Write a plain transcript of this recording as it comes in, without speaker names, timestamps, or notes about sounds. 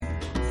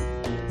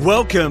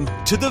Welcome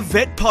to the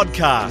Vet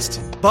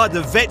Podcast by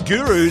the Vet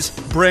Gurus,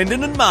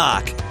 Brendan and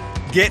Mark.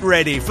 Get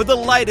ready for the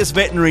latest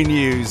veterinary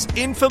news,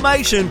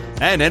 information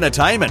and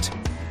entertainment.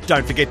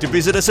 Don't forget to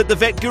visit us at the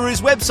Vet Gurus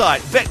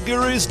website,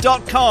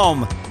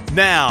 vetgurus.com.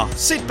 Now,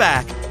 sit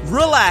back,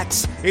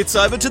 relax. It's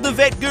over to the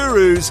Vet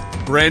Gurus,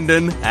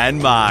 Brendan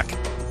and Mark.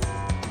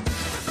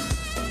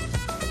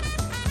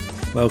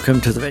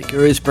 Welcome to the Vet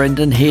Gurus.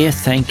 Brendan here.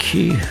 Thank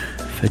you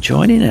for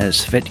joining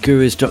us.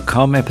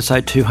 vetgurus.com,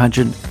 episode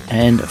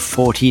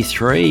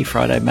 243,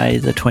 Friday, May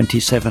the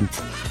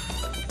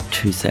 27th,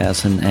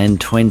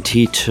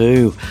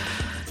 2022.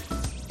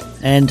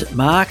 And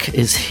Mark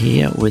is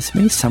here with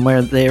me,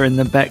 somewhere there in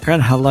the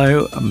background.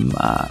 Hello,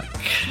 Mark.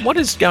 What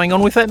is going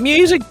on with that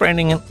music,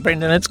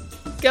 Brendan? It's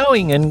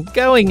going and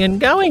going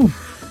and going.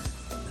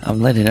 I'm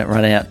letting it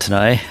run out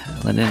today.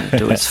 Letting it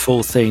do its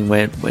full thing.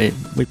 We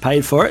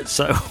paid for it,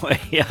 so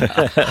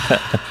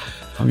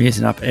I'm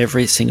using up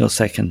every single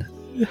second.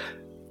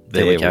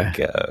 There we go.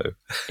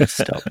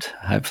 Stopped.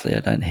 Hopefully I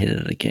don't hit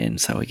it again,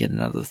 so we get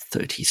another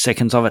 30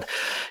 seconds of it.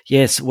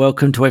 Yes,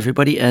 welcome to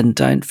everybody, and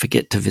don't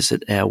forget to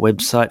visit our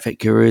website,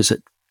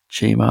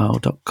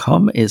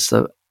 vetgurus@gmail.com is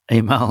the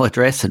email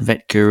address, and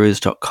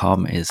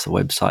vetgurus.com is the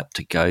website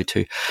to go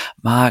to.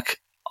 Mark,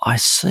 I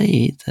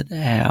see that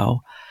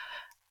our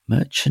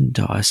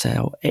merchandise,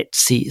 our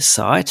Etsy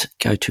site,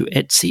 go to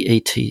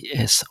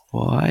etsy.com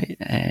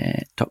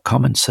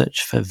and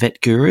search for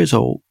Vet Gurus,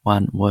 all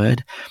one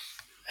word,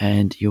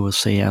 and you will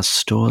see our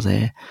store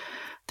there.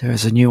 There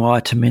is a new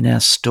item in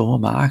our store,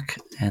 Mark,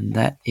 and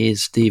that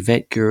is the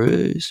Vet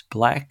Gurus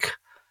black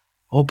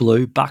or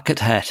blue bucket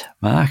hat,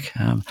 Mark.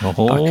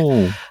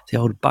 The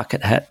old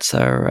bucket hats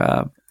are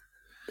a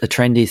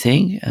trendy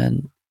thing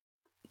and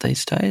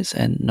these days,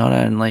 and not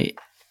only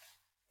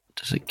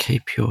does it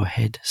keep your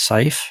head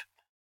safe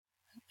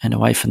and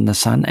away from the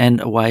sun and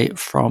away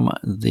from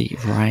the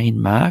rain,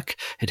 Mark?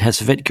 It has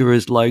the Vet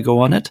Gurus logo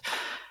on it.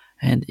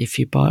 And if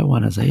you buy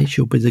one of these,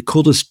 you'll be the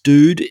coolest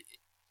dude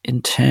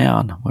in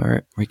town,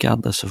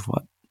 regardless of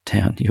what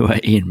town you are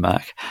in,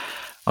 Mark.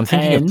 I'm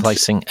thinking of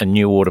placing a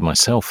new order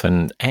myself.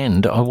 And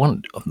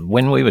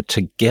when we were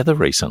together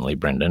recently,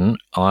 Brendan,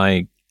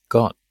 I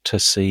got to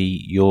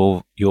see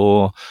your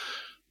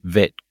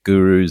Vet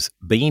Gurus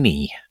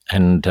beanie.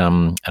 And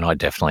I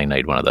definitely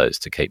need one of those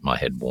to keep my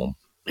head warm.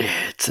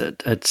 Yeah,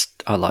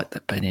 I like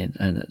that beanie,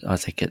 and I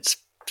think it's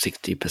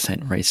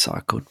 60%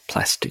 recycled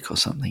plastic or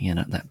something in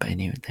it, that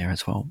beanie there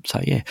as well.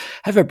 So yeah,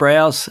 have a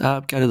browse,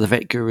 go to the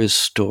Vet Gurus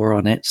store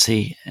on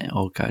Etsy,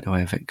 or go to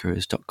our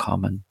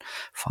vetgurus.com and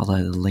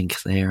follow the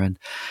link there, and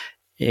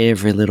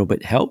every little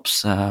bit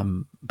helps, but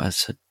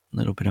it's a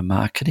little bit of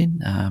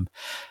marketing,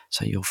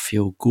 so you'll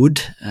feel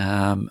good.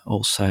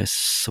 Also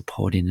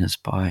supporting us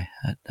by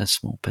a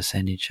small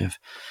percentage of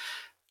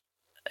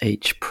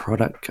each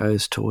product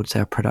goes towards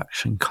our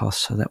production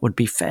costs, so that would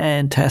be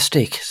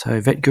fantastic.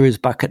 So Vet Gurus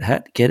bucket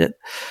hat, get it.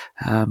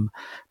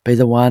 Be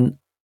the one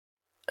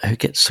who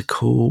gets the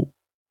cool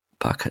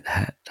bucket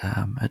hat.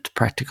 It's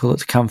practical,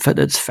 it's comfort,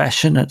 it's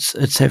fashion,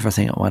 it's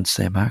everything at once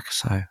there, Mark.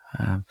 So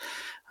I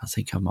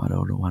think I might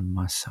order one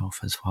myself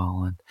as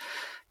well, and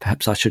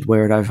perhaps I should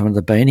wear it over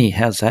the beanie.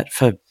 How's that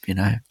for,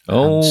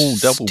 double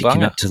sticking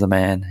banger it to the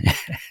man?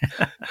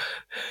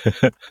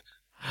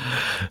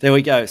 There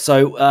we go.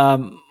 So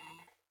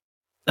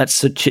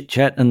that's the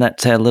chit-chat, and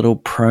that's our little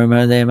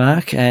promo there,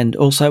 Mark. And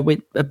also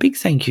a big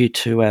thank you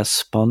to our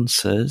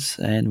sponsors,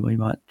 and we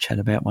might chat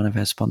about one of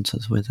our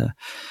sponsors with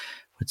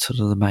sort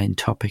of the main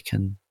topic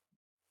and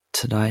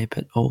today,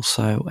 but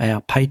also our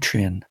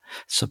Patreon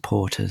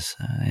supporters.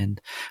 And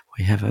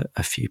we have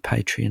a few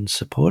Patreon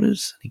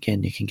supporters.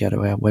 Again, you can go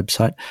to our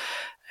website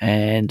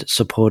and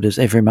support us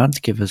every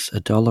month. Give us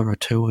 $1 or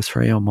 $2 or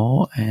 $3 or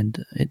more,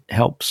 and it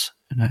helps.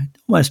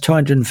 Almost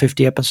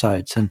 250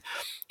 episodes, and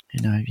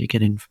you're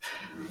getting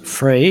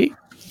free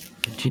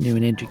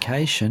continuing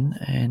education,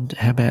 and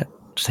how about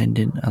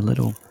sending a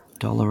little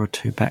 $1 or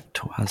 $2 back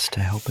to us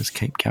to help us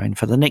keep going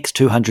for the next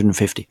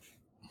 250.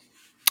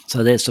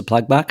 So there's the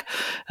plug, Mark.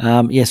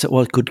 Yes, it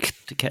was good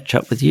to catch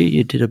up with you.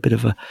 You did a bit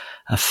of a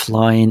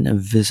flying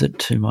visit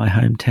to my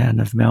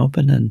hometown of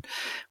Melbourne, and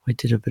we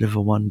did a bit of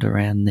a wander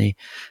around the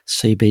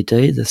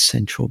CBD, the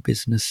Central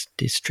Business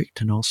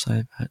District, and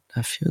also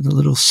a few of the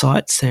little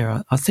sites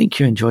there. I think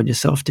you enjoyed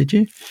yourself, did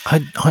you?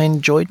 I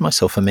enjoyed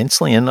myself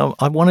immensely, and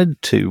I wanted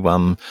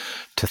to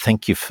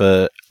thank you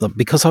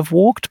because I've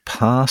walked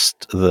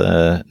past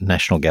the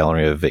National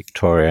Gallery of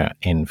Victoria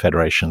in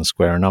Federation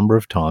Square a number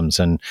of times,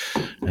 and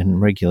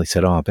regularly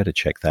said, I better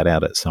check that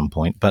out at some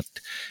point. But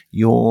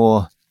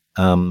your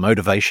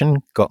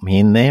motivation got me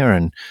in there,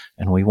 and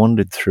we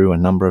wandered through a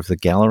number of the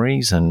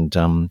galleries, and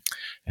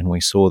we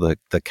saw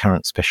the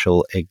current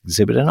special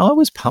exhibit, and I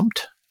was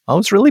pumped. I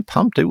was really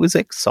pumped. It was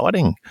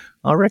exciting.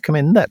 I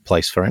recommend that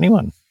place for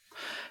anyone.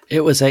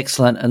 It was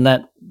excellent, and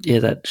that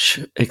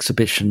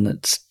exhibition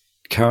that's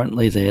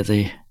currently there,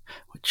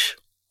 which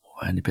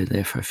will only be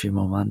there for a few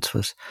more months,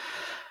 was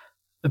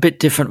a bit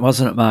different,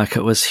 wasn't it, Mark?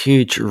 It was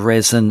huge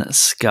resin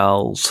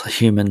skulls,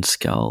 human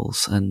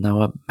skulls, and they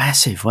were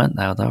massive, weren't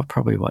they? They were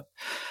probably,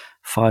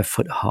 5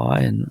 foot high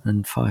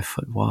and 5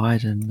 foot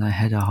wide, and they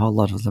had a whole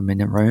lot of them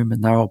in a room,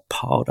 and they're all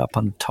piled up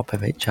on top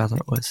of each other.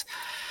 It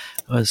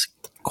was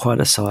quite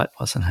a sight,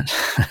 wasn't it?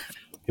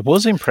 It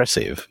was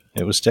impressive.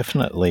 It was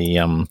definitely,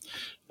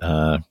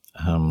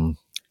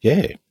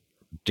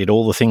 did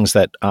all the things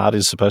that art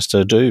is supposed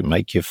to do,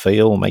 make you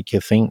feel, make you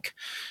think.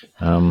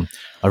 I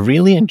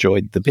really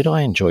enjoyed, the bit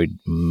I enjoyed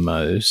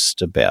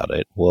most about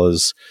it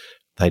was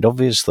they'd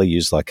obviously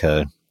used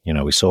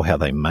we saw how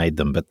they made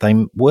them, but they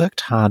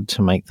worked hard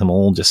to make them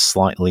all just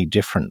slightly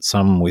different,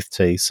 some with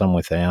teeth, some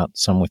without,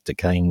 some with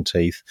decaying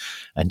teeth,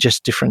 and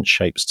just different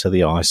shapes to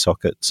the eye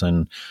sockets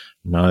and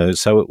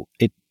nose. So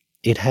it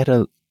had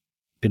a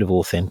bit of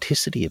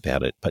authenticity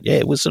about it. But yeah,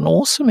 it was an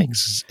awesome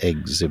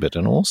exhibit,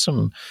 an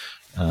awesome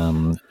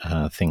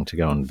thing to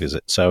go and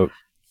visit. So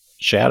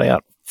shout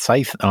out,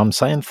 I'm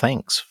saying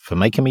thanks for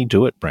making me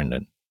do it,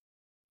 Brendan.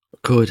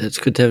 Good. It's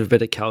good to have a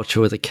bit of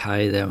culture with a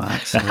K there,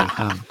 Mark. So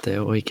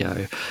there we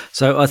go.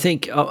 So I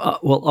think,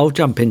 I'll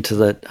jump into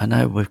that. I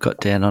know we've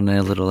got down on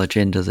our little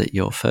agenda that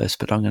you're first,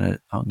 but I'm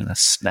gonna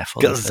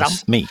snaffle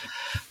me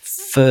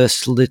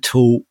first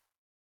little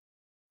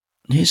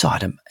news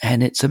item,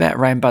 and it's about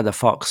Rambo the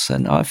fox,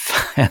 and I've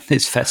found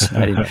this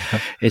fascinating.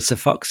 It's a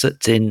fox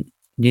that's in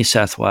New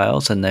South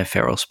Wales, and they're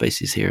feral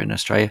species here in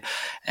Australia,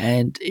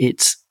 and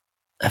it's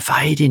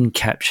evading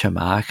capture,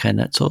 Mark,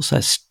 and it's also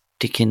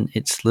sticking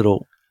its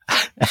little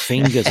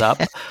fingers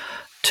up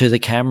to the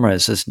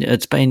cameras.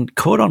 It's been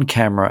caught on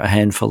camera a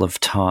handful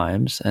of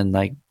times, and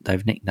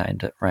they've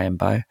nicknamed it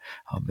Rambo,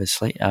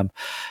 obviously,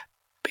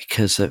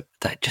 because they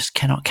just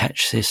cannot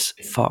catch this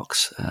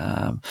fox.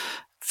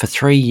 For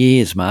 3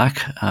 years,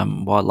 Mark,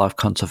 wildlife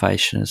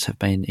conservationists have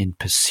been in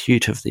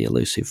pursuit of the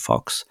elusive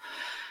fox,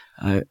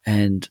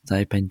 and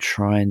they've been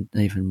trying,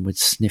 even with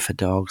sniffer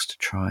dogs, to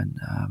try and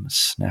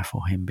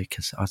snaffle him,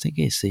 because I think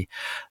he's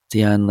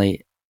the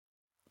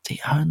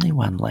only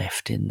one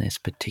left in this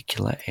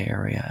particular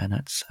area, and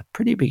it's a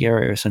pretty big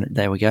area, isn't it?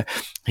 There we go.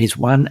 He's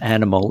one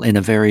animal in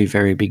a very,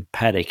 very big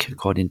paddock,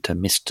 according to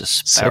Mr.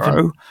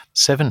 Sparrow.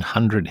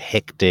 700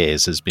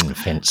 hectares has been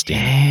fenced in.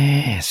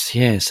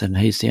 Yes, and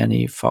he's the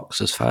only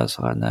fox, as far as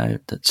I know,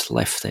 that's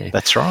left there.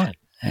 That's right.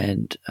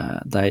 And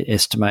they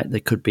estimate there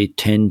could be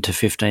 10 to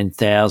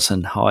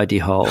 15,000 hidey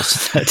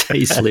holes that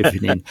he's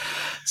living in.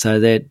 So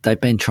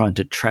they've been trying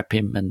to trap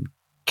him and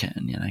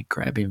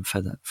grab him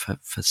for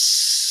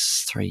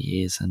 3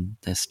 years, and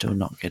they're still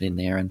not getting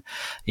there. And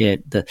yeah,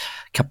 the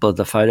couple of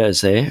the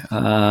photos there,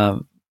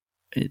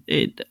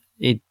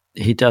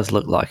 he does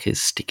look like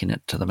he's sticking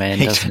it to the man,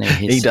 doesn't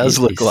he? He does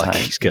look like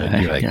he's going,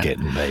 you ain't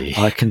getting me.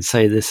 I can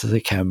see this as a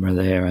camera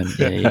there, and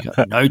you've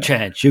got no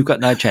chance. You've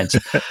got no chance.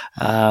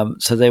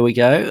 So there we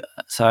go.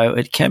 So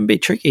it can be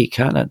tricky,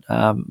 can't it?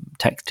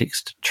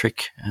 Tactics to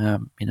trick,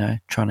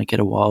 trying to get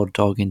a wild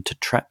dog into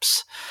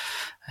traps.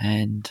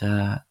 And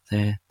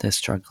they're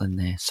struggling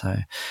there. So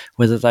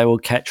whether they will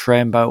catch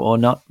Rambo or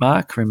not,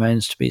 Mark,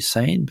 remains to be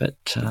seen.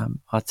 But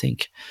I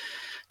think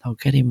they'll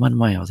get him one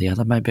way or the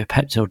other. Maybe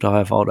perhaps he'll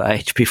die of old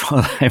age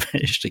before they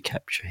manage to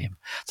capture him.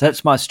 So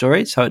that's my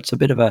story. So it's a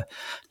bit of an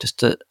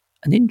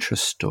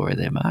interest story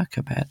there, Mark,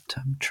 about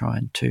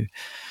trying to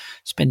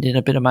spend in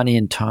a bit of money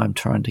and time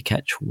trying to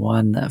catch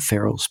one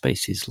feral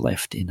species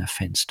left in a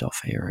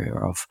fenced-off area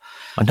of.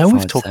 I know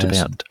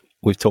 5,000.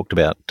 We've talked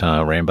about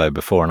Rambo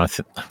before, and I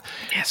think,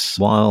 yes,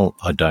 while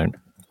I don't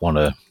want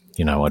to,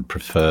 I'd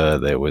prefer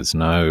there was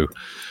no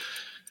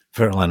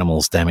feral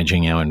animals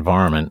damaging our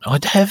environment,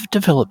 I'd have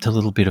developed a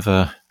little bit of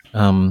a,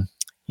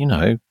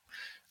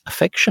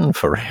 affection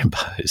for Rambo,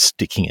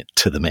 sticking it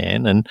to the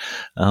man,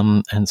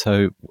 and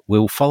so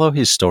we'll follow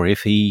his story.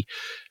 If he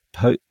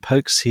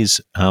pokes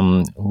his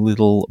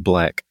little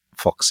black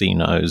foxy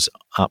nose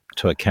up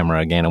to a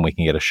camera again, and we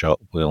can get a shot,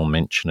 we'll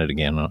mention it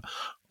again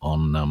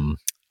on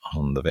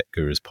the Vet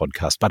Gurus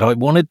podcast. But I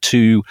wanted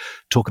to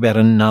talk about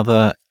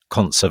another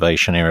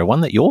conservation area,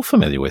 one that you're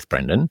familiar with,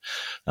 Brendan.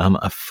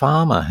 A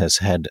farmer has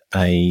had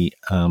a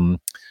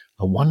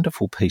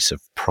wonderful piece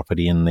of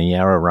property in the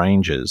Yarra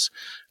Ranges,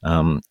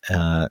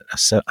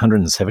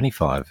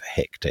 175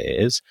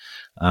 hectares,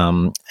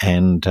 and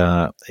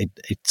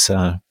it's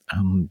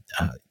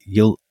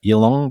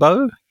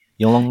Yellingbo.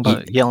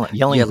 Yellingbo.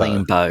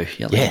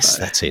 Yes,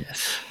 that's it.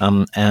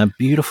 A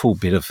beautiful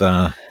bit of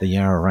the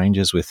Yarra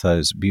Ranges with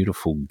those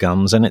beautiful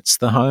gums, and it's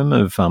the home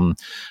of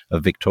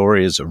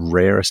Victoria's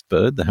rarest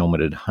bird, the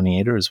helmeted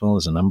honeyeater, as well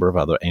as a number of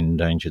other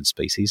endangered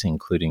species,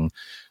 including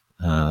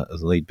the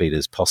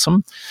leadbeater's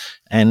possum.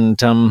 And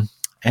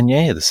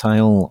the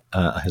sale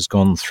has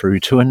gone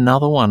through to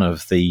another one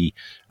of the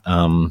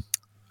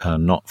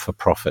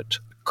not-for-profit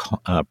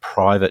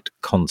private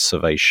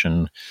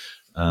conservation.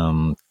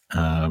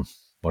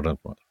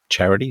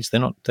 Charities? They're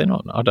not.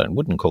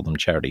 Wouldn't call them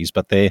charities,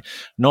 but they're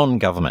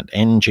non-government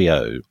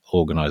NGO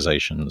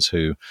organisations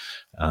who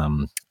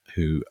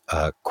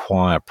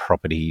acquire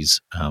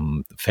properties,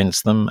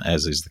 fence them,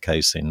 as is the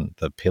case in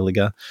the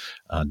Pilliga,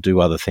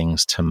 do other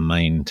things to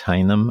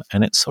maintain them.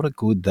 And it's sort of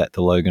good that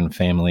the Logan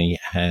family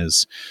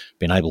has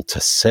been able to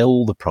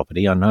sell the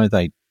property. I know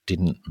they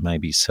didn't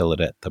maybe sell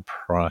it at the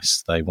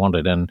price they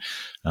wanted. And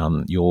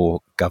your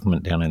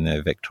government down in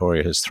there,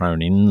 Victoria, has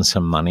thrown in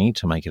some money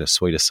to make it a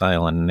sweeter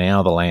sale, and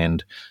now the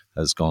land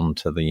has gone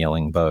to the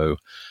Yellingbo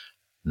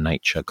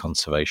Nature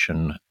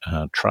Conservation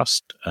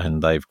Trust,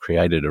 and they've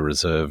created a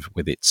reserve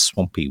with its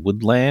swampy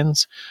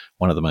woodlands,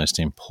 one of the most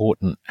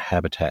important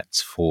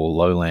habitats for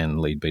lowland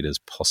leadbeaters,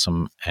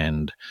 possum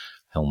and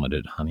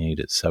helmeted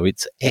honeyeaters. So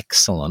it's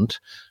excellent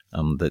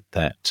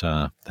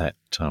that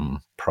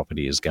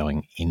property is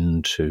going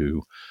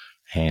into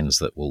hands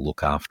that will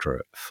look after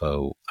it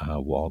for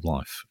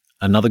wildlife.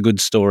 Another good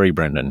story,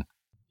 Brendan. Are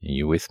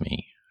you with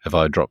me? Have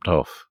I dropped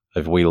off?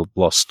 Have we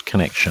lost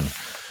connection?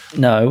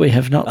 No, we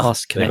have not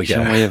lost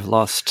connection. We have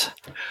lost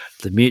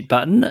the mute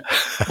button,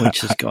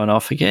 which has gone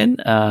off again.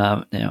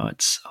 Now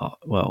it's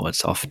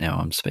off now.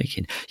 I'm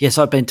speaking. Yes,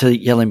 I've been to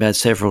Yellingbo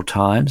several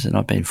times, and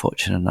I've been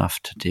fortunate enough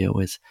to deal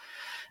with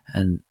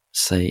and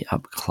see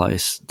up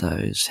close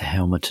those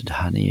helmeted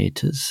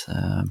honeyeaters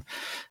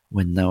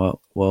when they were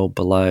well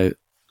below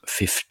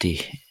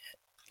 50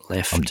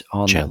 left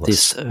on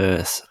this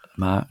earth,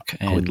 Mark.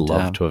 And I would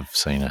love to have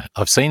seen it.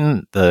 I've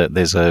seen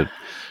there's a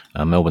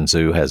Melbourne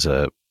Zoo has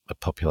a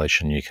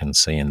population you can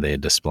see in their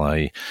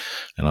display,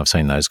 and I've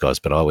seen those guys,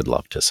 but I would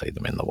love to see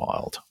them in the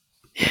wild.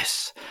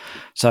 Yes.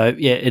 So,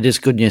 yeah, it is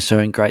good news, sir,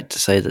 and great to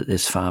see that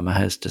this farmer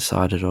has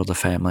decided, or the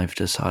family have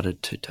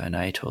decided, to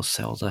donate or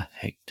sell the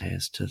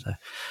hectares to the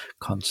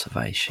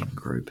conservation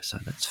group. So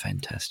that's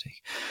fantastic.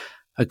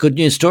 A good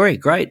news story.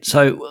 Great.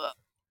 So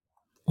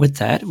with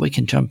that, we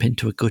can jump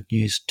into a good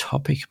news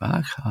topic,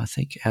 Mark. I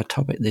think our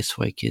topic this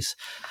week is,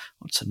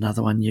 what's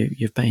another one?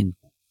 You've been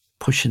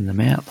pushing them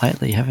out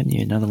lately, haven't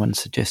you? Another one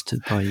suggested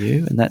by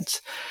you, and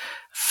that's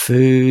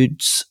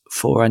foods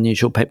for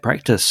unusual pet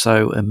practice.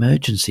 So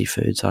emergency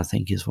foods, I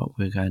think, is what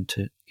we're going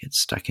to get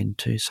stuck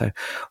into. So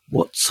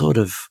what sort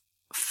of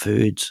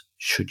foods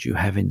should you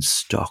have in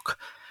stock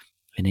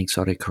in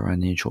exotic or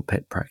unusual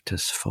pet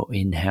practice for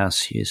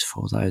in-house use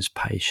for those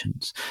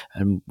patients?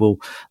 And we'll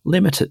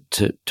limit it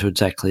to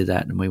exactly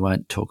that, and we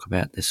won't talk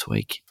about this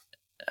week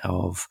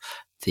of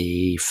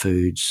the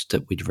foods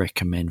that we'd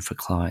recommend for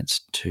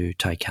clients to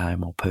take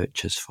home or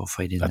purchase for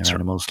feeding their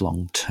animals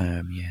long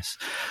term. Yes.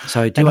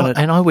 So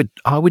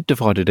I would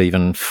divide it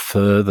even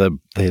further.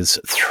 There's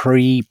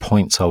 3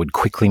 points I would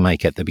quickly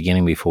make at the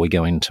beginning before we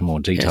go into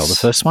more detail. Yes. The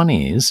first one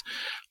is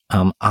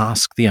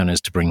ask the owners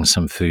to bring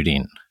some food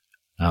in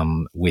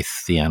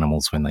with the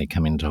animals when they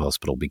come into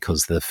hospital,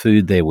 because the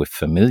food there we're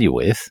familiar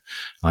with.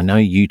 I know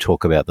you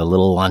talk about the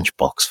little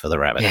lunchbox for the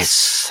rabbits.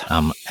 Yes.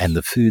 And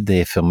the food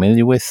they're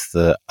familiar with,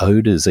 the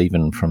odours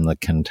even from the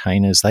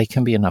containers, they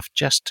can be enough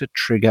just to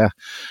trigger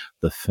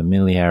the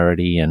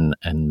familiarity and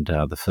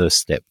the first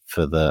step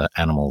for the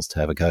animals to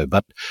have a go.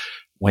 But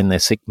when they're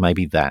sick,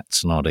 maybe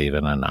that's not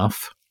even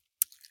enough.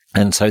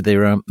 And so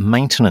there are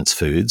maintenance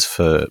foods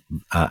for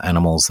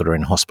animals that are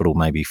in hospital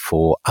maybe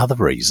for other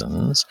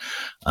reasons,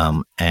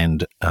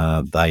 and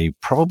they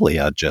probably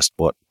are just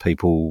what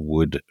people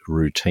would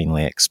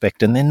routinely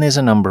expect. And then there's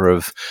a number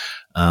of,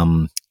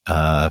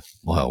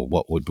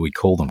 what would we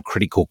call them?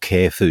 Critical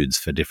care foods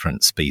for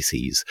different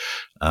species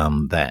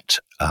that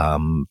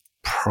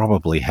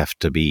probably have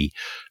to be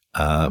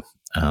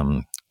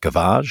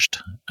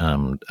gavaged,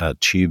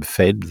 tube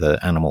fed. The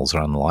animals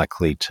are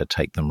unlikely to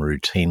take them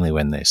routinely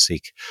when they're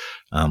sick,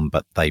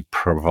 but they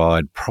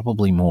provide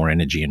probably more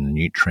energy and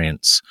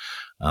nutrients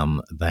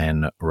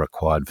than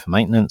required for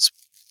maintenance,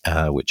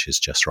 which is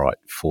just right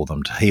for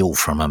them to heal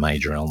from a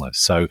major illness.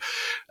 So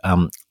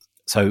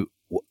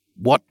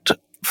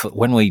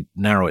when we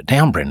narrow it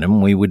down,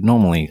 Brendan, we would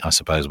normally, I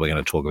suppose, we're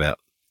going to talk about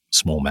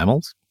small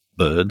mammals,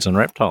 birds and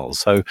reptiles.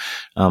 So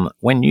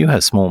when you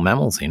have small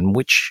mammals in,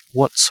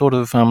 what sort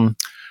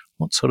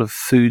of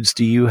foods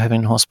do you have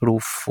in hospital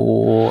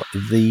for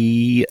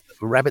the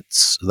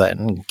rabbits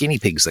and guinea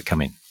pigs that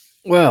come in?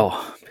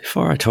 Well,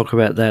 before I talk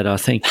about that, I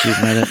think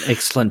you've made an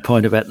excellent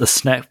point about the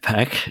snack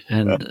pack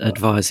and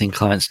advising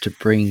clients to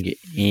bring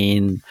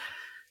in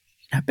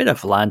a bit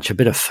of lunch, a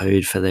bit of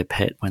food for their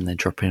pet when they're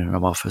dropping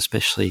them off,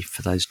 especially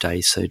for those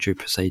day surgery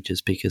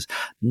procedures, because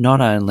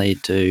not only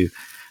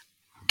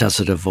does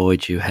it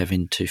avoid you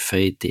having to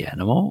feed the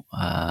animal,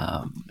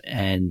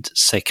 and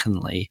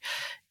secondly,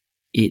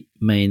 it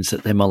means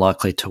that they're more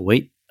likely to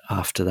eat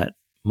after that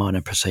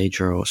minor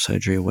procedure or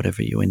surgery or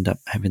whatever you end up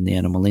having the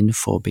animal in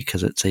for,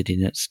 because it's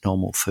eating its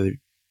normal food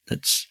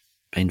that's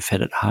been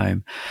fed at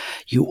home.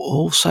 You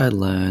also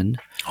learn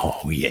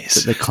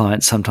that the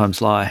clients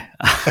sometimes lie.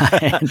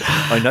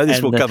 I know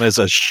this will come as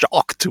a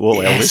shock to all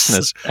our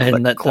listeners.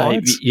 And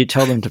that you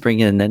tell them to bring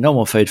in their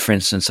normal food, for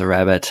instance, a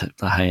rabbit,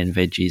 the hay and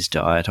veggies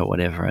diet or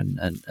whatever,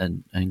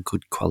 and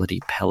good quality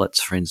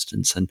pellets, for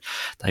instance, and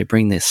they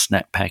bring their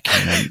snack pack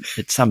in, and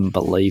it's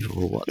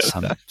unbelievable what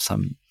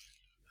some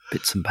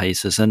bits and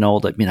pieces and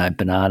all that,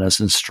 bananas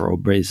and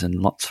strawberries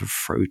and lots of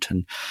fruit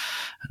and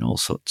all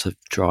sorts of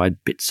dried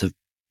bits of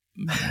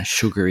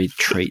sugary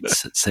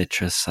treats,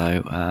 etc.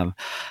 So,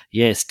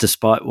 yes,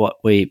 despite what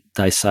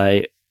they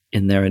say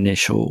in their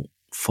initial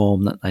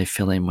form that they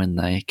fill in when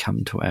they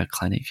come to our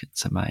clinic.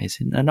 It's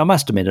amazing. And I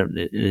must admit,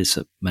 it is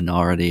a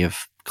minority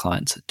of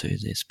clients that do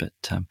this, but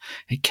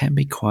it can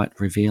be quite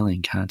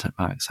revealing, can't it,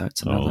 Mark? So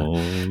it's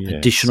another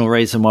additional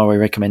reason why we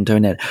recommend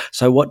doing that.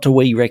 So what do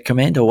we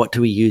recommend, or what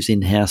do we use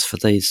in-house for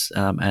these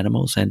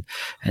animals? And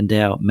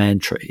our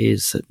mantra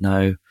is that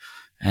no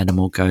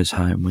animal goes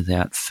home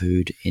without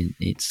food in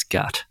its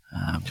gut.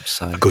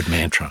 So a good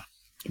mantra.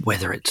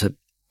 Whether it's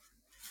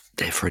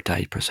there for a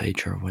day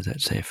procedure, or whether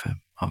it's there for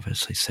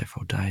obviously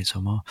several days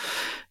or more,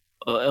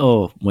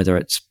 or whether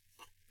it's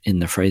in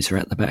the freezer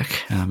at the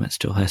back, it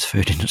still has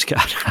food in its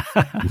gut.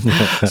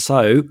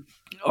 So,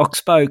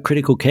 Oxbow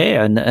Critical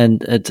Care,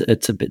 and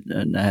it's a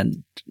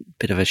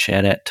bit of a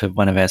shout out to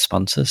one of our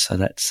sponsors. So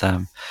that's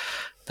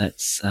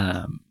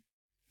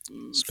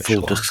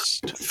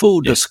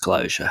full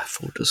disclosure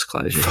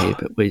here.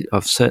 But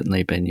I've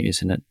certainly been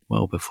using it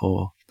well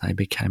before they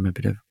became a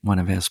bit of one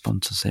of our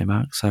sponsors there,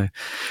 Mark. So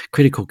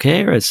Critical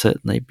Care is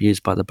certainly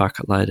used by the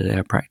bucket load at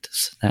our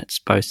practice. That's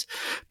both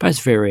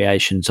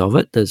variations of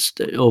it,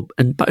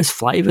 and both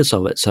flavours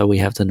of it. So we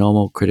have the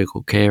normal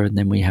Critical Care, and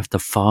then we have the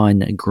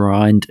fine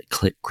grind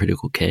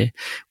Critical Care,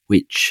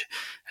 which,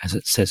 as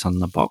it says on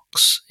the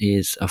box,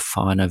 is a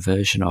finer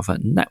version of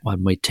it. And that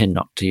one we tend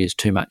not to use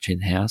too much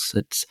in-house.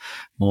 It's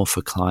more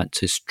for clients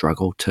who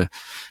struggle to,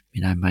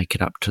 make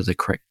it up to the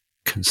correct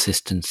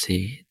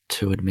consistency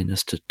to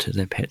administer to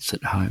their pets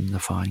at home, the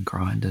fine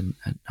grind, and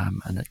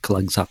it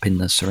glugs up in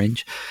the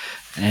syringe.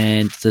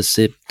 And there's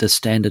the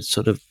standard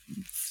sort of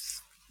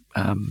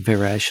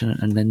variation,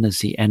 and then there's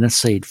the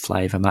aniseed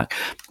flavour, Mark.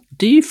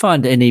 Do you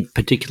find any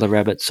particular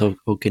rabbits or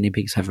guinea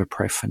pigs have a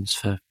preference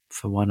for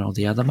one or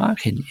the other,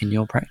 Mark, in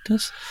your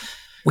practice?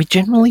 We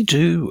generally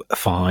do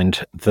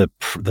find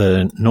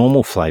the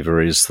normal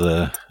flavour is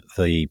the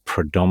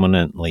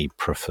predominantly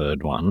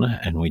preferred one,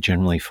 and we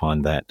generally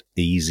find that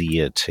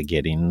easier to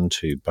get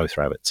into both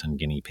rabbits and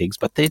guinea pigs.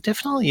 But there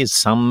definitely is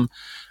some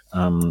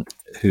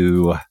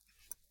who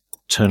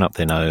turn up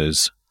their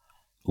nose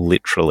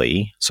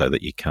literally so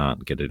that you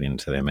can't get it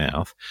into their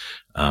mouth,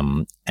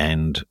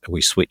 and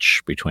we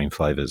switch between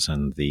flavours,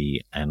 and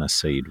the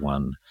aniseed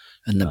one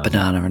and the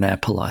banana and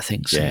apple, I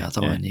think, is the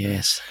other one.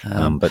 Yes,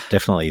 but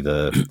definitely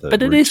the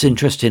but it is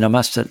interesting, I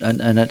must,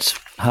 and it's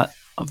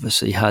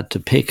obviously hard to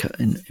pick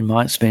in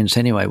my experience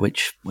anyway,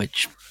 which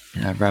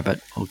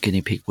rabbit or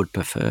guinea pig would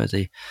prefer,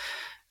 the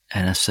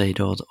aniseed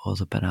or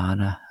the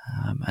banana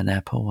and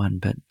apple one.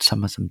 But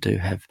some of them do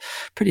have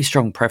pretty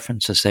strong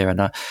preferences there.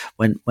 And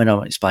when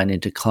I'm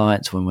explaining to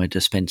clients, when we're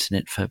dispensing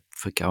it for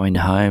going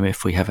home,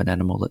 if we have an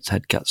animal that's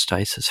had gut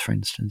stasis, for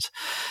instance,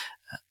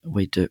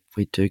 we do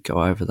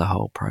go over the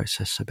whole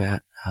process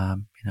about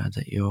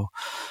that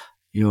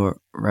your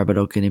rabbit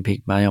or guinea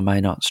pig may or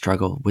may not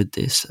struggle with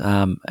this.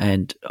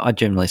 And I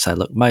generally say,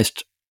 look,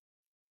 most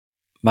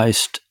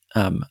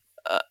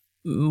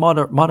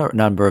moderate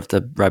number of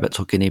the rabbits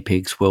or guinea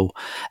pigs will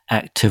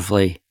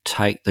actively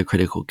take the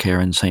Critical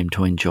Care and seem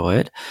to enjoy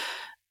it.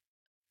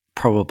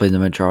 Probably the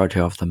majority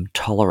of them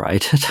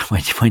tolerate it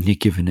when you're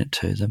giving it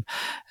to them,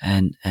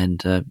 and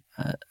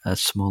a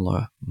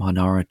smaller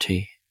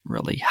minority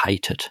really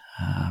hate it.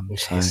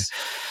 Yes.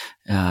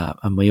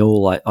 And we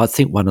all, I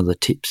think one of the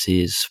tips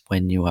is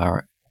when you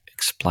are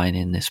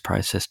explaining this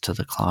process to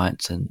the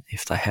clients, and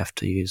if they have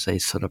to use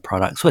these sort of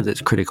products, whether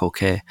it's Critical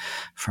Care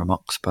from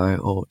Oxbow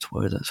or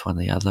whether it's one of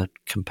the other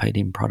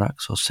competing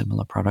products or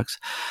similar products,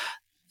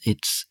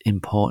 it's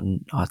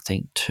important, I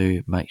think,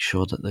 to make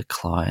sure that the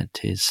client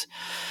is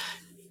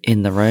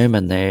in the room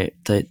and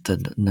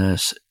the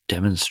nurse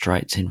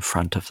demonstrates in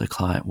front of the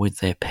client with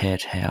their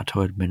pet how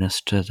to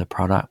administer the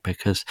product,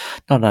 because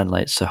not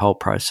only it's the whole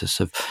process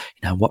of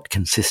what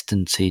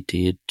consistency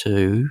do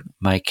you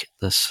make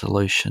the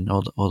solution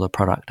or the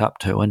product up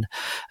to, and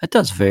it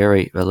does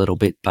vary a little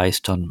bit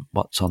based on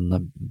what's on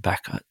the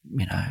back.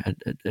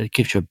 It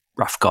gives you a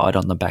rough guide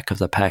on the back of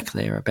the pack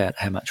there about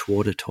how much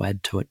water to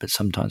add to it, but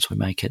sometimes we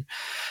make it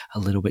a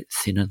little bit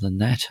thinner than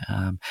that,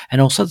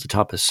 and also the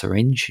type of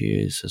syringe you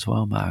use as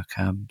well, Mark.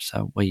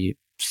 So we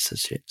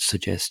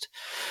suggest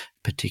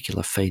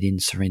particular feed-in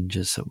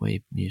syringes that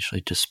we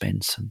usually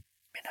dispense, and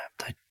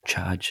we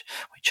charge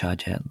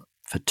out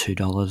for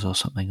 $2 or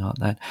something like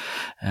that,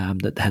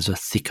 that has a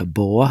thicker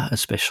bore,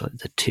 especially at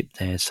the tip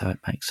there, so it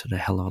makes it a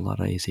hell of a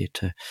lot easier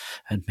to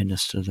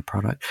administer the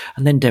product.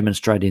 And then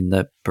demonstrating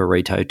the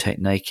burrito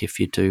technique if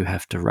you do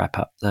have to wrap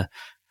up the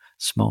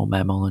small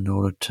mammal in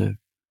order to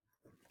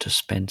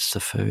dispense the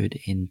food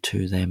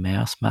into their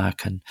mouth,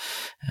 Mark, and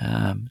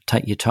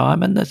take your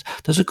time. And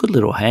there's a good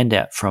little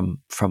handout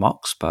from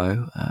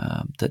Oxbow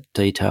that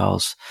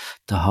details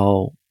the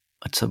whole.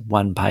 It's a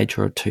 1-page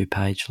or a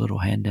 2-page little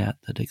handout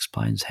that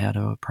explains how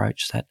to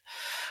approach that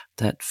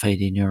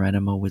feeding your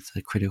animal with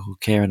the Critical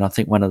Care. And I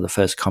think one of the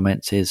first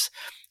comments is,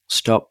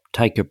 stop,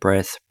 take a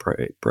breath,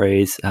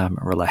 breathe,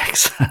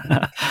 relax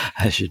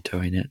as you're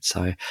doing it.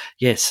 So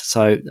yes,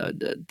 so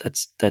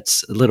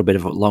that's a little bit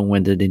of a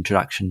long-winded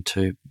introduction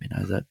to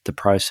the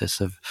process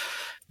of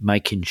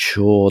making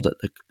sure that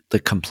the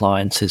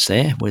compliance is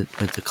there with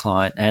the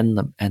client and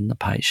the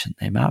patient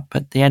there, Mark.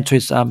 But the answer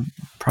is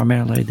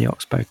primarily the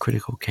Oxbow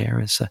Critical Care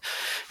is a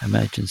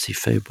emergency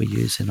food we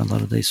use in a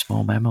lot of these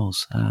small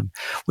mammals.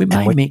 We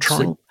may mix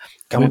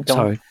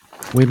it.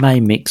 We may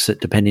mix it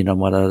depending on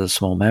what other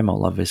small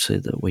mammal, obviously,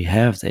 that we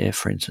have there.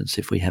 For instance,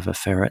 if we have a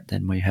ferret,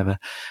 then we have a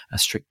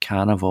strict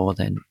carnivore,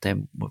 then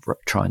we're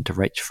trying to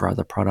reach for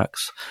other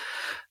products,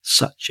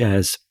 such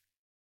as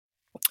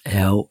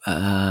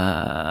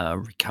our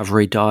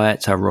recovery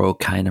diets. Our Royal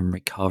Canin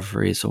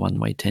Recovery is the one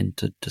we tend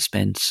to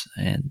dispense,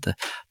 and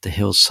the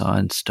Hills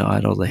Science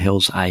diet or the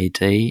Hills AD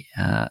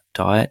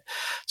diet.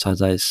 So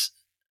those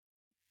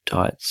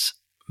diets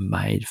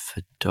made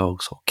for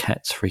dogs or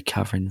cats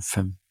recovering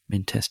from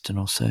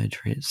intestinal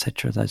surgery,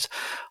 etc. Those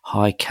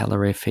high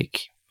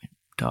calorific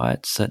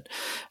diets that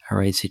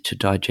are easy to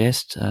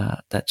digest.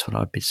 That's what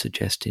I'd be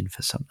suggesting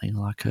for something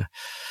like a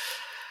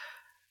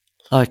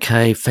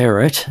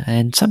ferret.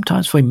 And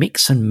sometimes we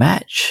mix and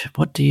match.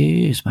 What do you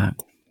use, Mark?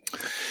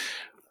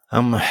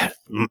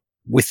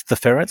 With the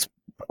ferrets,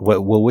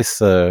 well, with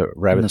the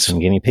rabbits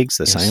and guinea pigs,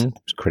 the same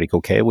critical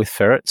care. With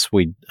ferrets,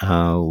 we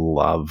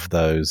love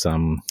those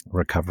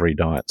recovery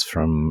diets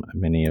from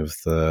many of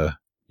the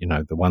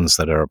ones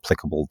that are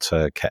applicable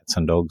to cats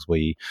and dogs.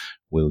 We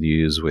will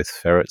use with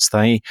ferrets.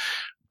 They,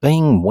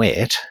 being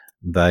wet,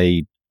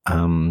 they're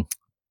not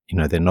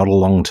a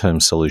long-term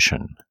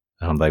solution.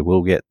 They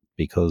will get,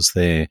 because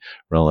they're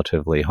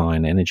relatively high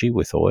in energy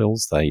with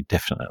oils, they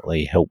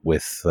definitely help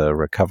with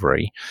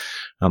recovery.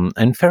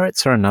 And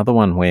ferrets are another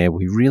one where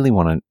we really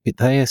want to,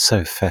 they are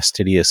so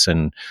fastidious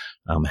and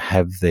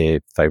have their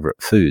favourite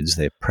foods,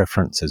 their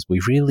preferences. We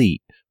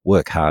really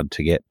work hard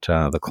to get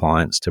the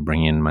clients to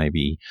bring in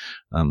maybe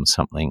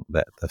something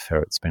that the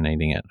ferret's been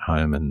eating at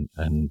home,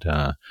 and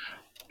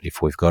if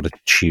we've got to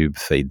tube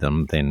feed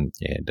them, then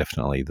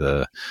definitely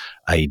the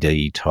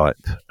AD type,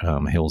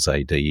 Hills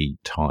AD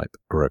type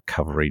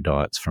recovery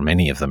diets from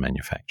any of the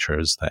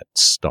manufacturers, that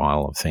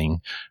style of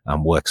thing,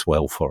 works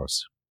well for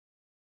us.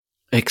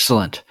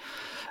 Excellent.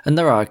 And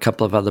there are a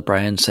couple of other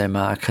brands there,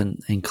 Mark,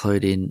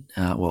 including,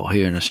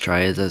 here in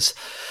Australia, there's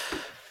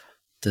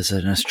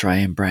an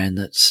Australian brand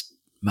that's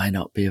may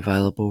not be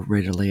available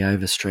readily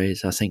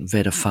overseas. I think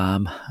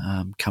Vetafarm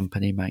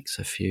company makes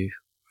a few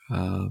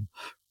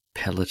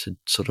pelleted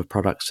sort of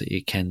products that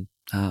you can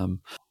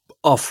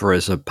offer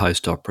as a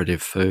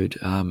post-operative food.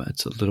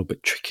 It's a little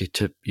bit tricky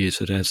to use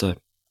it as a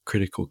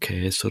critical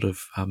care sort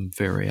of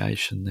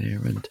variation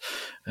there,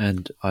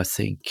 and I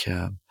think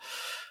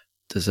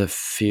there's a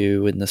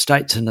few in the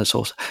States, and there's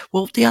also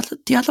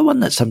the other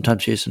one that's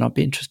sometimes used, and I'd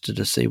be interested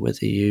to see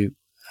whether you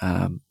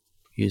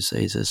use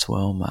these as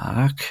well,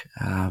 Mark.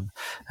 And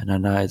I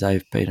know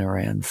they've been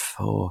around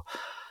for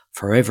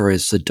forever,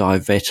 is the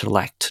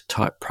Divetalact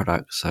type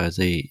product. So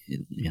the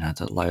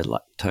low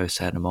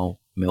lactose animal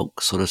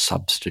milk sort of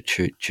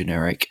substitute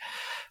generic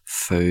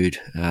food.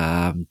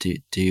 Do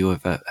you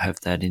ever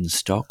have that in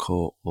stock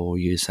or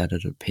use that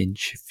at a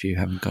pinch if you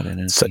haven't got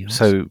anything else?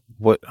 So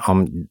what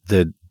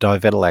the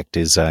Divetalact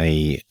is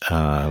a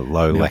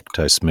low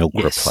lactose milk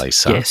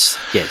replacer.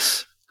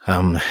 Yes.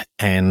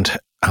 And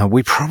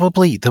we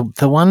probably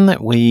the one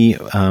that we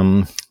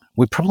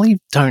probably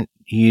don't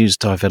use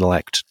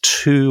Divetalact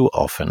too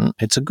often.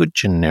 It's a good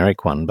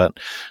generic one, but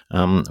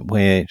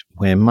we're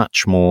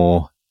much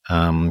more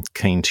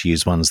keen to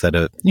use ones that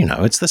are,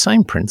 it's the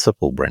same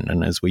principle,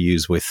 Brendan, as we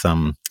use with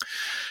the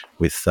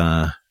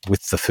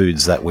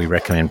foods that we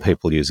recommend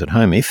people use at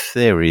home. If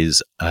there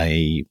is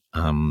a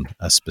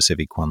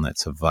specific one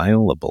that's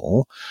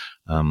available,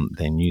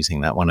 then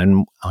using that one.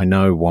 And I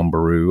know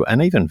Wambaroo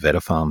and even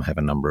Vetafarm have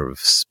a number of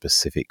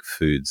specific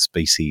food,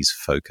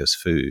 species-focused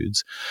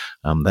foods.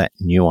 That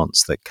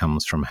nuance that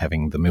comes from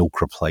having the milk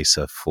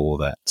replacer for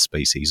that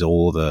species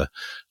or the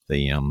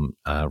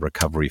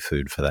recovery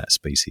food for that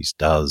species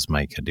does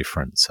make a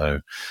difference.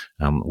 So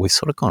we've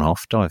sort of gone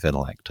off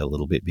Divetalact a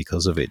little bit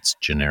because of its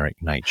generic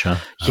nature.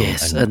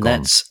 Yes, and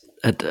that's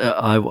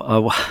I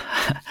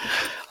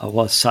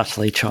was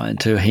subtly trying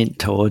to hint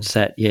towards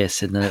that.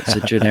 Yes, and that it's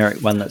a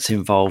generic one that's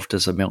involved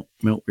as a milk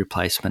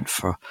replacement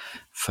for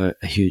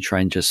a huge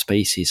range of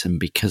species,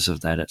 and because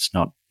of that, it's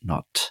not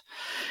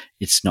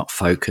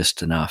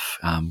focused enough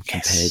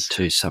compared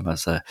to some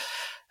of the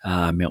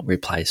milk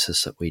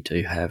replacers that we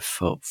do have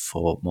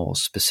for more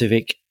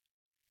specific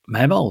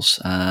mammals.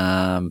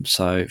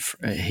 So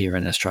here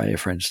in Australia,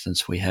 for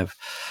instance, we have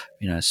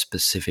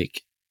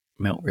specific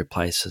milk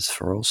replacers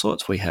for all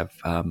sorts. We have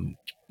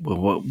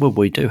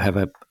we do have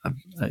a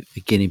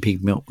guinea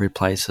pig milk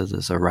replacer.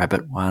 There's a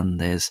rabbit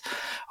one.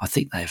 I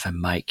think they even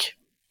make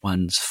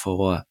ones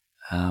for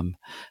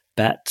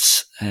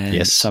bats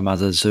and some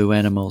other zoo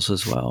animals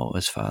as well,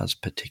 as far as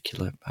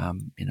particular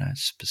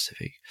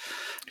specific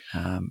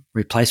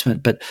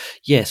replacement. But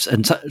yes,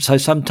 and so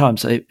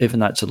sometimes, even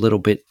though it's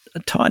a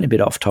tiny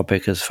bit off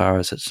topic as far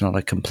as it's not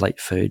a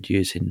complete food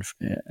using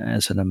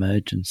as an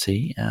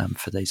emergency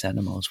for these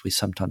animals, we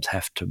sometimes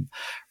have to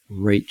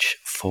reach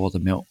for the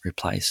milk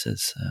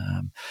replacers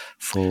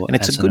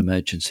as an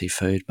emergency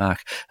food, Mark.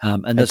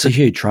 And there's a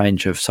huge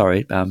range of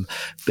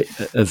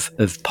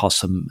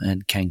possum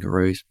and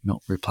kangaroo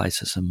milk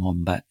replacers, and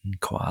wombat and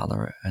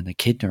koala and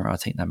echidna. I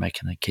think they're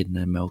making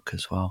echidna milk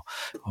as well,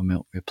 or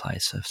milk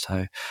replacer.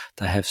 So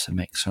they have some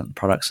excellent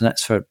products, and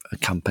that's for a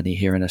company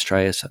here in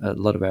Australia. So a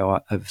lot of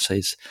our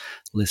overseas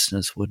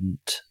listeners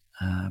wouldn't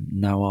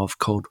know of,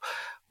 called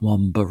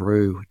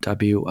Wombaroo,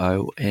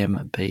 WOMBAROO,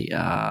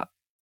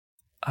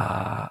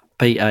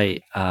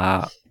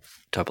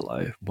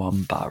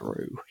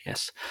 Wombaroo.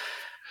 Yes,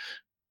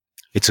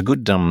 it's a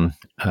good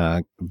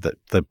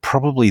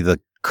probably the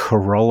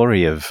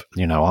corollary of,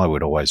 I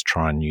would always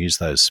try and use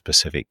those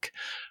specific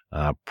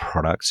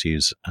products,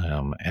 use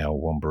our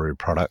Wombaroo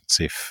products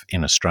if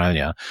in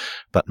Australia,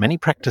 but many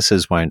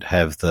practices won't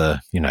have the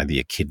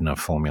echidna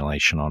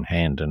formulation on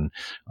hand. And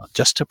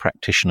just to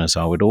practitioners,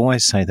 I would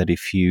always say that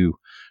if you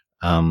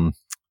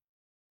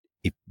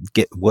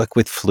work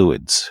with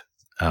fluids,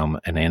 and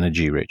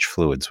energy-rich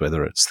fluids,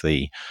 whether it's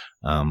the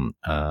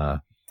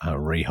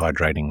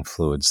rehydrating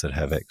fluids that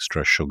have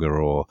extra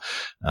sugar, or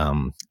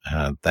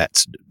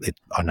that's it.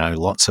 I know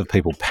lots of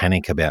people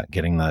panic about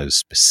getting those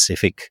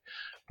specific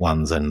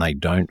ones, and they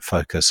don't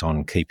focus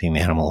on keeping the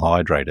animal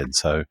hydrated.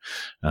 So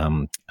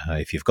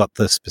if you've got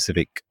the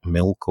specific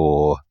milk,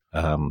 or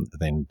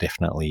then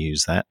definitely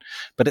use that.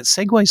 But it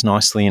segues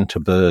nicely into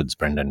birds,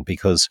 Brendan,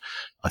 because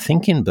I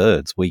think in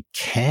birds we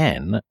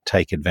can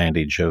take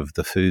advantage of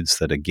the foods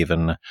that are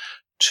given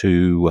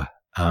to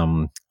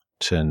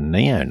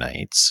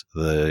neonates,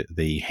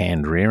 the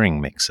hand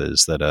rearing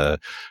mixes that are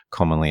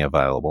commonly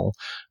available,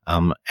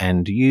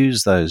 and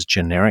use those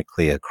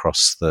generically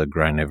across the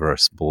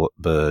granivorous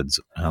birds,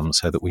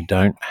 so that we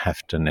don't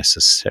have to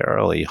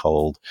necessarily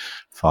hold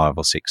 5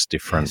 or 6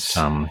 different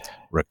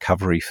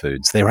recovery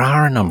foods. There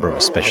are a number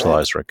of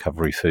specialised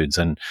recovery foods,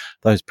 and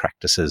those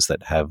practices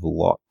that have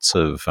lots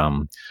of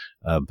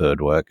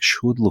bird work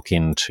should look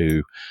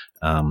into,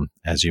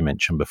 as you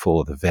mentioned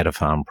before, the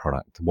Vetafarm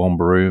product.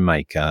 Wombaroo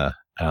make a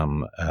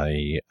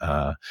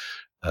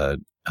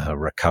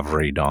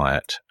recovery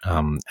diet,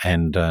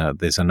 and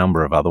there's a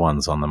number of other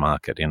ones on the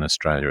market in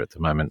Australia at the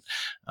moment,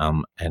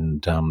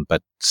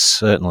 but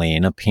certainly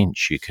in a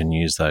pinch you can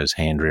use those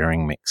hand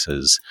rearing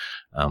mixes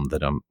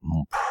that are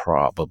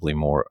probably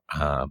more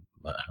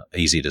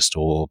easy to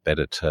store,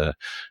 better to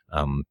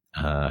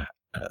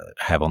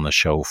have on the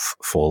shelf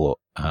for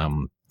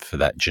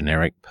that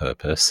generic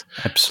purpose.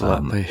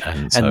 Absolutely,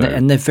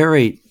 and they're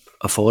very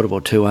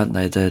affordable too, aren't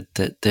they?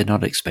 They're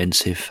not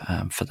expensive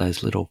for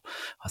those little.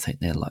 I think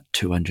they're like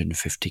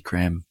 250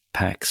 gram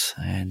packs,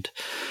 and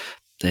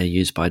they're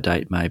used by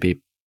date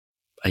maybe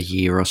a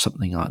year or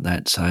something like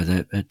that. So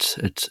that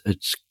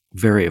it's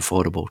very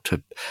affordable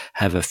to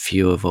have a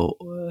few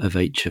of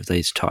each of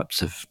these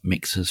types of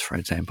mixes. For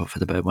example, for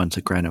the bird ones,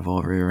 are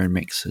granivore rearing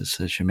mixes,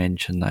 as you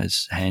mentioned,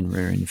 those hand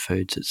rearing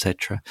foods,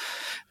 etc.,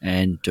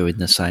 and doing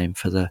the same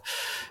for the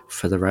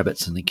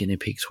rabbits and the guinea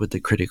pigs with the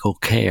critical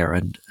care,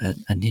 and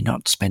you're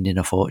not spending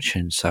a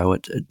fortune. So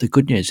the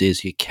good news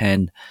is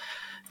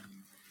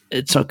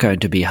it's not going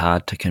to be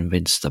hard to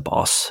convince the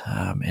boss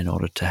in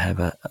order to have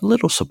a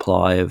little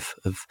supply of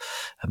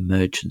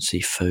emergency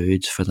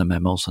foods for the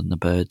mammals and the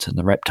birds and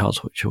the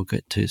reptiles, which we'll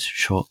get to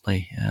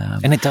shortly.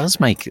 And it does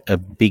make a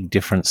big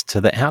difference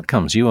to the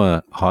outcomes. You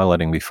were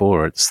highlighting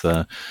before, it's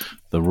the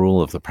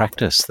rule of the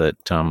practice that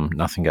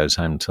nothing goes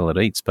home until it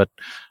eats. But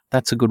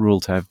that's a good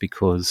rule to have,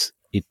 because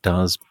it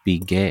does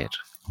beget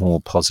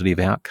more positive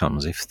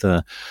outcomes. If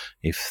the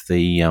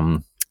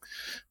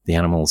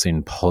animal's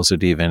in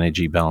positive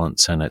energy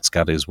balance and its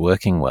gut is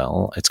working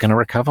well, it's going to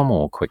recover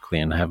more quickly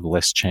and have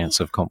less chance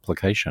of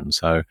complication.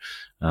 So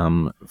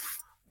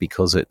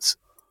because it's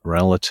a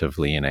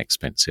relatively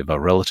inexpensive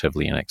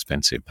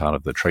part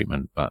of the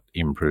treatment, but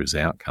improves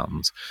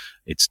outcomes,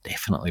 it's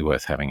definitely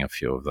worth having a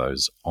few of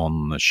those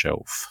on the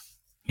shelf.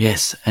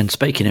 Yes, and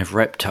speaking of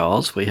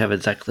reptiles, we have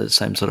exactly the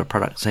same sort of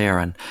products there,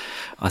 and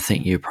I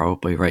think you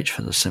probably reach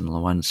for the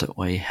similar ones that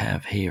we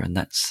have here, and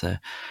that's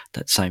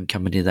that same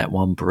company, that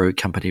Wombaroo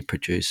company,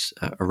 produce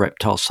a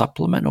reptile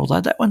supplement,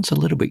 although that one's a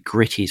little bit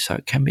gritty, so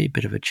it can be a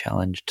bit of a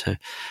challenge to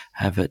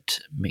have it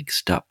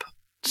mixed up.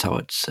 So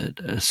it's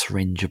a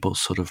syringeable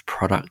sort of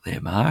product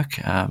there, Mark,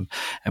 and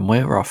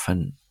we're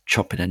often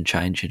chopping and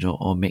changing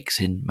or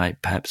mixing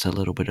perhaps a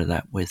little bit of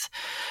that with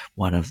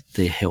one of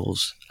the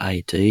Hill's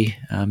AD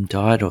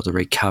diet or the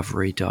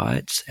recovery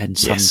diets, and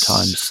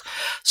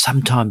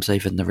sometimes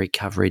even the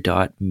recovery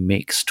diet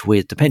mixed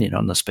with, depending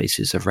on the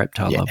species of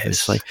reptile,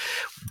 obviously,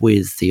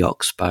 with the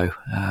Oxbow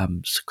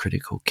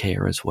critical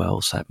care as well.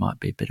 So it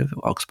might be a bit of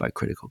Oxbow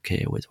critical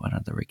care with one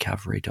of the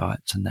recovery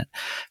diets, and that,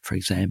 for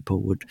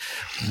example, would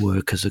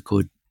work as a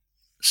good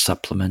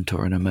supplement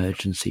or an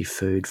emergency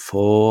food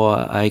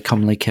for a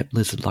commonly kept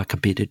lizard like a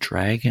bearded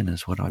dragon,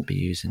 is what I'd be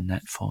using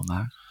that for,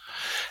 Mark.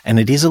 And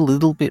it is a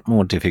little bit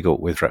more difficult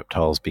with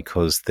reptiles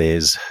because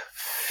there's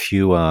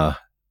fewer,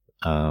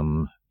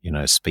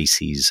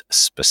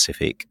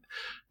 species-specific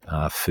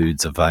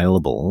foods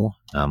available,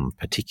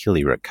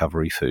 particularly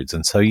recovery foods.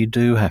 And so you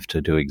do have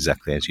to do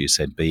exactly as you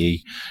said,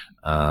 be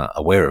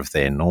aware of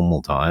their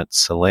normal diet,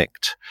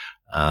 select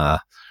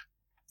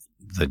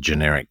the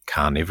generic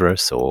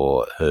carnivorous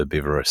or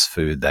herbivorous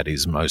food that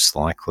is most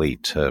likely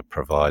to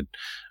provide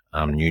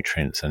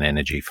nutrients and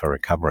energy for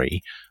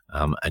recovery,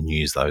 and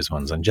use those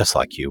ones. And just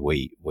like you,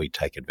 we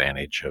take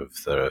advantage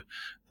of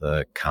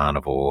the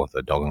carnivore,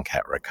 the dog and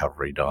cat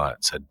recovery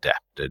diets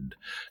adapted,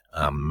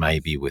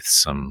 maybe with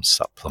some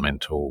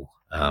supplemental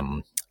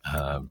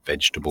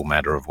vegetable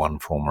matter of one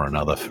form or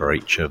another for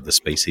each of the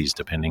species,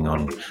 depending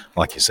on,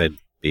 like you said,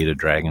 bearded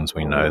dragons,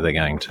 we know they're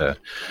going to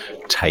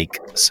take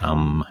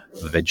some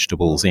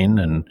vegetables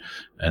in,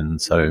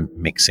 and so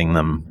mixing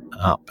them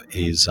up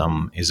is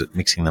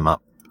mixing them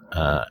up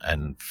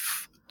and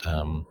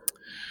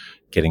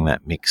getting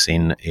that mix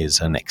in is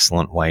an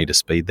excellent way to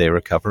speed their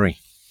recovery.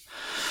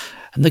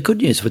 And the good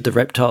news with the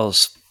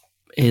reptiles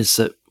is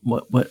that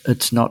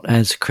it's not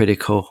as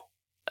critical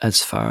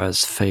as far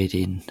as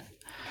feeding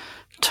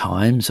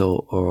times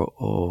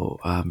or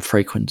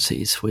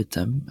frequencies with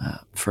them.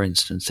 For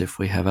instance, if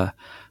we have a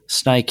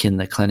snake in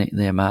the clinic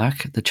there,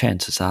 Mark, the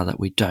chances are that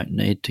we don't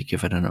need to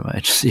give it an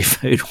emergency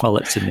food while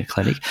it's in the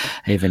clinic,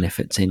 even if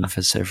it's in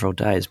for several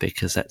days,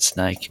 because that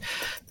snake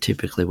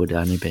typically would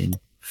only be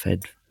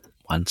fed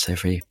once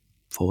every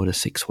 4 to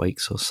 6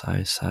 weeks or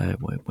so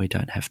we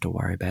don't have to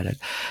worry about it,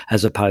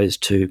 as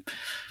opposed to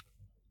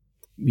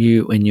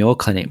you in your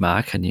clinic,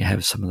 Mark, and you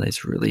have some of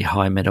these really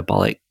high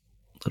metabolic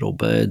little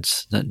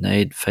birds that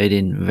need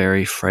feeding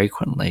very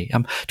frequently. Do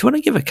you want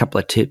to give a couple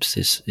of tips?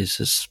 This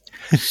is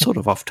sort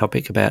of off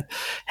topic about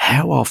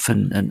how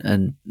often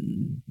and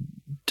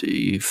do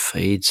you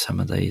feed some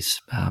of these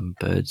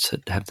birds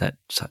that have that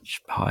such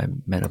high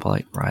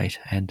metabolic rate,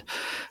 and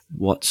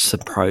what's the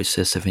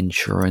process of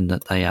ensuring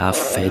that they are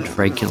fed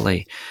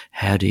regularly?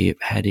 How do you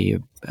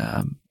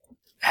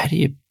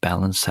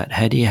balance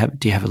that? Do you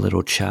have a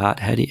little chart?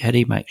 How do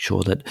you make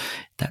sure that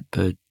that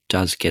bird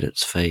does get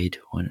its feed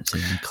when it's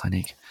in the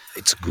clinic?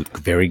 It's a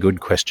very good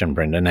question,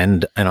 Brendan,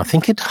 and I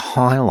think it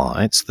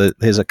highlights that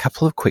there's a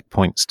couple of quick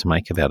points to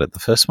make about it. The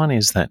first one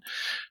is that,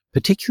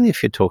 particularly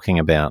if you're talking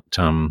about,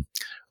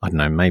 I don't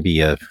know,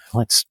 maybe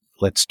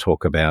let's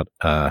talk about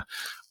a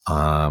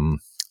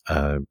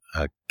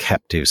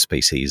captive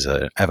species,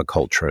 an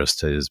aviculturist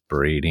who's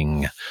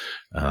breeding.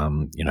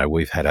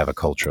 We've had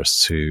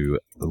aviculturists who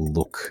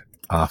look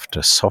after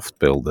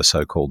the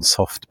so-called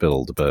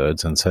soft-billed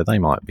birds, and so they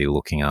might be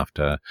looking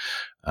after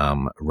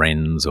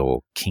wrens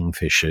or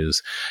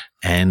kingfishers,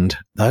 and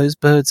those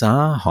birds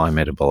are high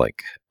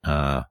metabolic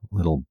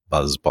little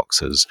buzz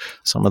boxes.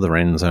 Some of the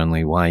wrens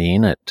only weigh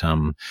in at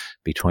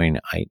between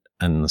 8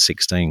 and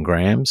 16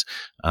 grams,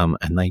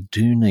 and they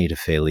do need a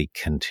fairly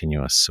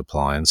continuous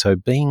supply. And so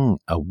being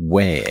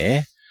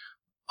aware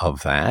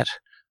of that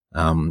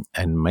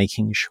and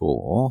making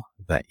sure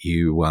that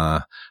you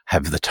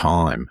have the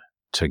time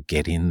to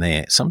get in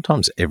there,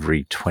 sometimes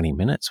every 20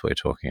 minutes we're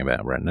talking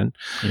about, Brendan.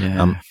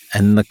 Yeah.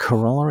 And the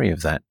corollary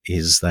of that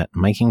is that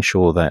making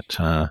sure that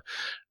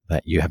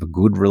that you have a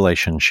good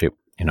relationship.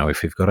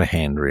 If you've got a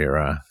hand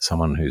rearer,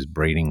 someone who's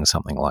breeding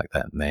something like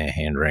that, and they're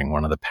hand rearing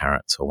one of the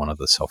parrots or one of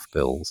the soft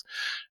bills,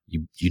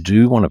 you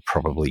do want to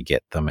probably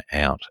get them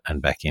out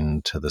and back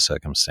into the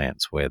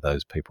circumstance where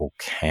those people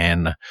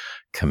can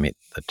commit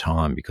the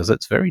time, because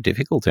it's very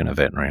difficult in a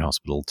veterinary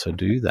hospital to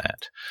do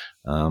that.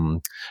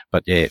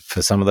 But yeah,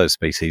 for some of those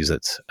species,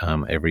 it's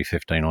every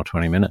 15 or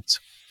 20 minutes.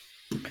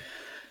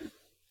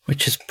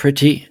 Which is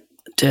pretty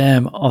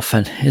damn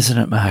often, isn't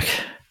it, Mark?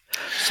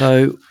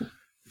 So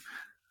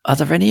are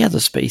there any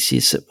other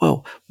species that,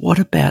 what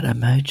about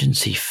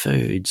emergency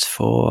foods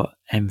for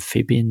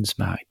amphibians,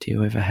 Mark? Do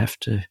you ever have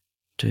to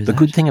do that? The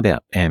good thing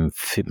about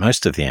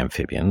most of the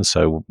amphibians,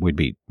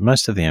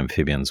 most of the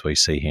amphibians we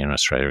see here in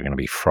Australia are going to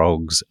be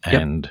frogs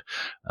and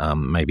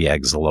maybe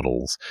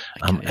axolotls.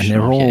 And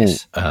they're all,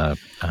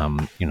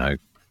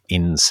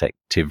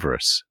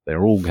 insectivorous.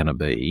 They're all going to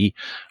be,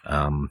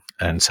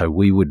 and so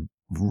we would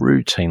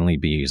routinely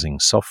be using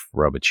soft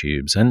rubber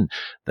tubes. And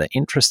the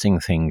interesting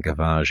thing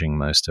gavaging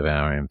most of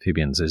our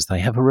amphibians is they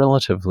have a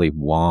relatively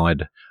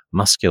wide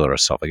muscular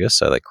esophagus,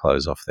 so they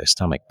close off their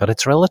stomach, but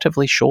it's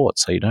relatively short,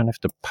 so you don't have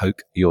to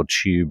poke your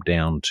tube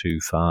down too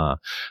far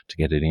to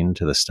get it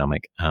into the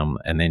stomach.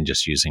 And then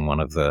just using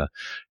one of the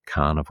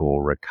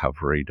carnivore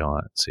recovery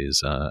diets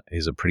is a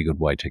pretty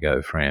good way to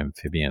go for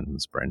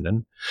amphibians,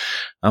 Brendan.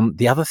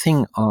 The other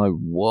thing I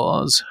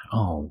was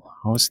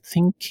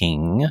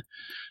thinking,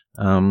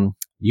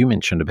 you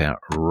mentioned about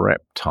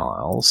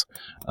reptiles,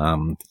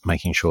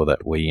 making sure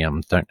that we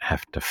don't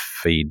have to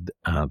feed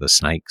the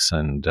snakes,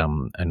 and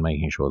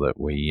making sure that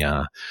we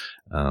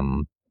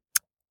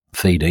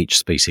feed each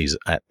species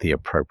at the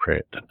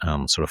appropriate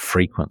sort of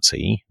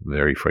frequency,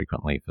 very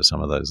frequently for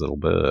some of those little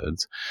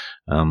birds.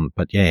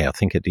 But yeah, I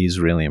think it is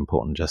really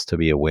important just to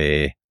be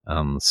aware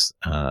of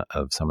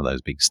some of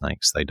those big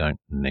snakes. They don't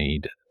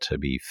need to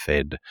be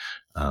fed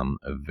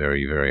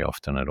very, very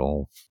often at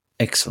all.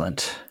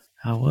 Excellent.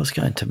 I was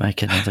going to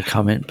make another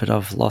comment, but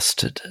I've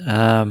lost it.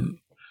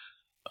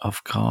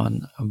 I've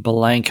gone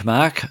blank,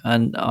 Mark,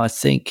 and I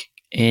think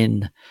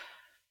in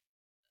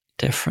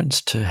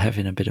deference to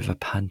having a bit of a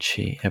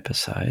punchy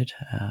episode,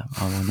 I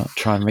will not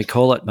try and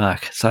recall it,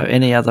 Mark. So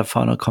any other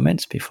final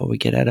comments before we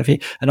get out of here?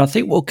 And I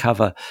think we'll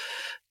cover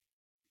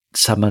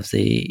some of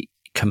the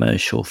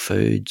commercial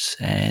foods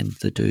and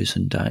the do's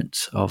and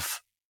don'ts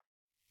of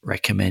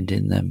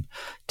recommending them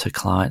to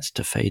clients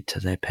to feed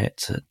to their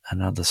pets at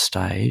another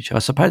stage. I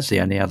suppose the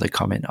only other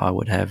comment I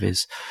would have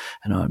is,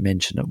 and I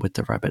mentioned it with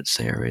the rabbits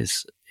there,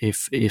 is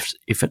if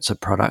it's a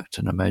product,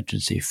 an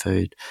emergency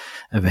food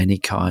of any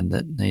kind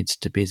that needs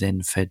to be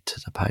then fed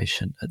to the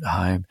patient at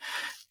home,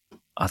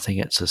 I think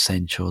it's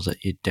essential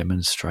that you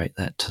demonstrate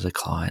that to the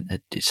client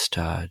at this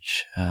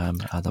stage.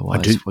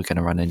 Otherwise, we're going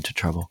to run into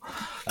trouble.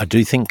 I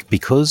do think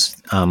because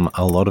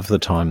a lot of the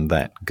time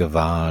that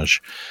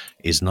gavage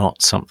is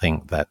not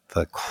something that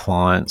the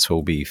clients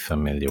will be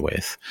familiar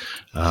with.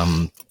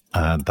 We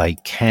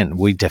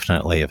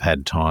definitely have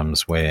had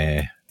times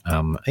where,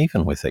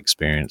 even with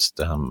experienced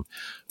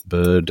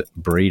bird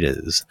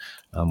breeders,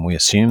 we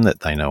assume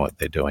that they know what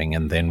they're doing,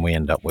 and then we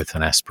end up with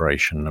an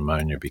aspiration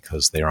pneumonia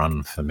because they're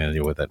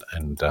unfamiliar with it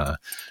and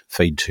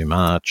feed too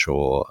much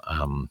or,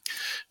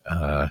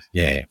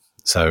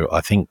 So I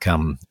think,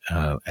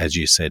 as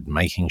you said,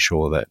 making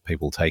sure that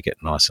people take it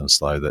nice and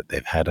slow, that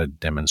they've had a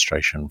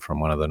demonstration from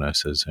one of the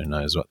nurses who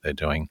knows what they're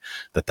doing,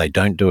 that they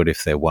don't do it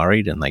if they're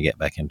worried and they get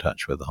back in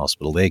touch with the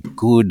hospital. They're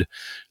good,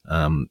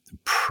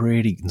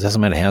 it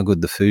doesn't matter how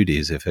good the food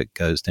is, if it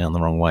goes down the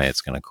wrong way,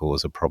 it's going to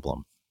cause a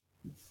problem.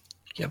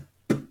 Yep,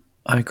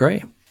 I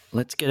agree.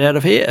 Let's get out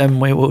of here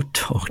and we will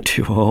talk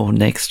to you all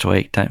next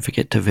week. Don't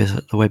forget to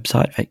visit the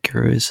website,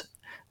 vetgurus.com.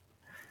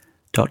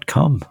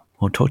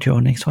 We'll talk to you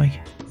all next week.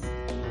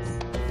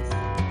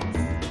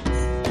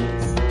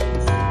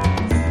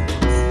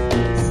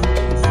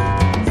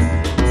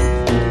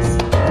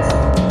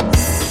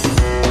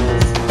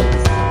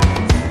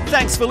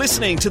 Thanks for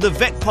listening to the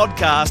Vet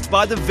Podcast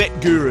by the Vet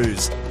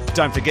Gurus.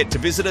 Don't forget to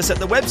visit us at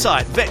the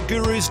website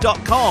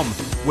vetgurus.com,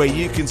 where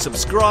you can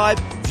subscribe,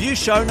 view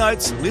show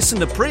notes, listen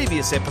to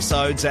previous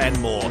episodes and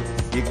more.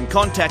 You can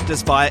contact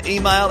us via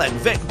email at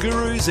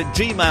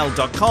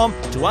vetgurus@gmail.com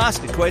to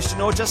ask a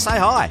question or just say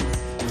hi.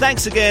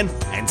 Thanks again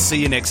and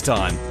see you next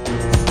time.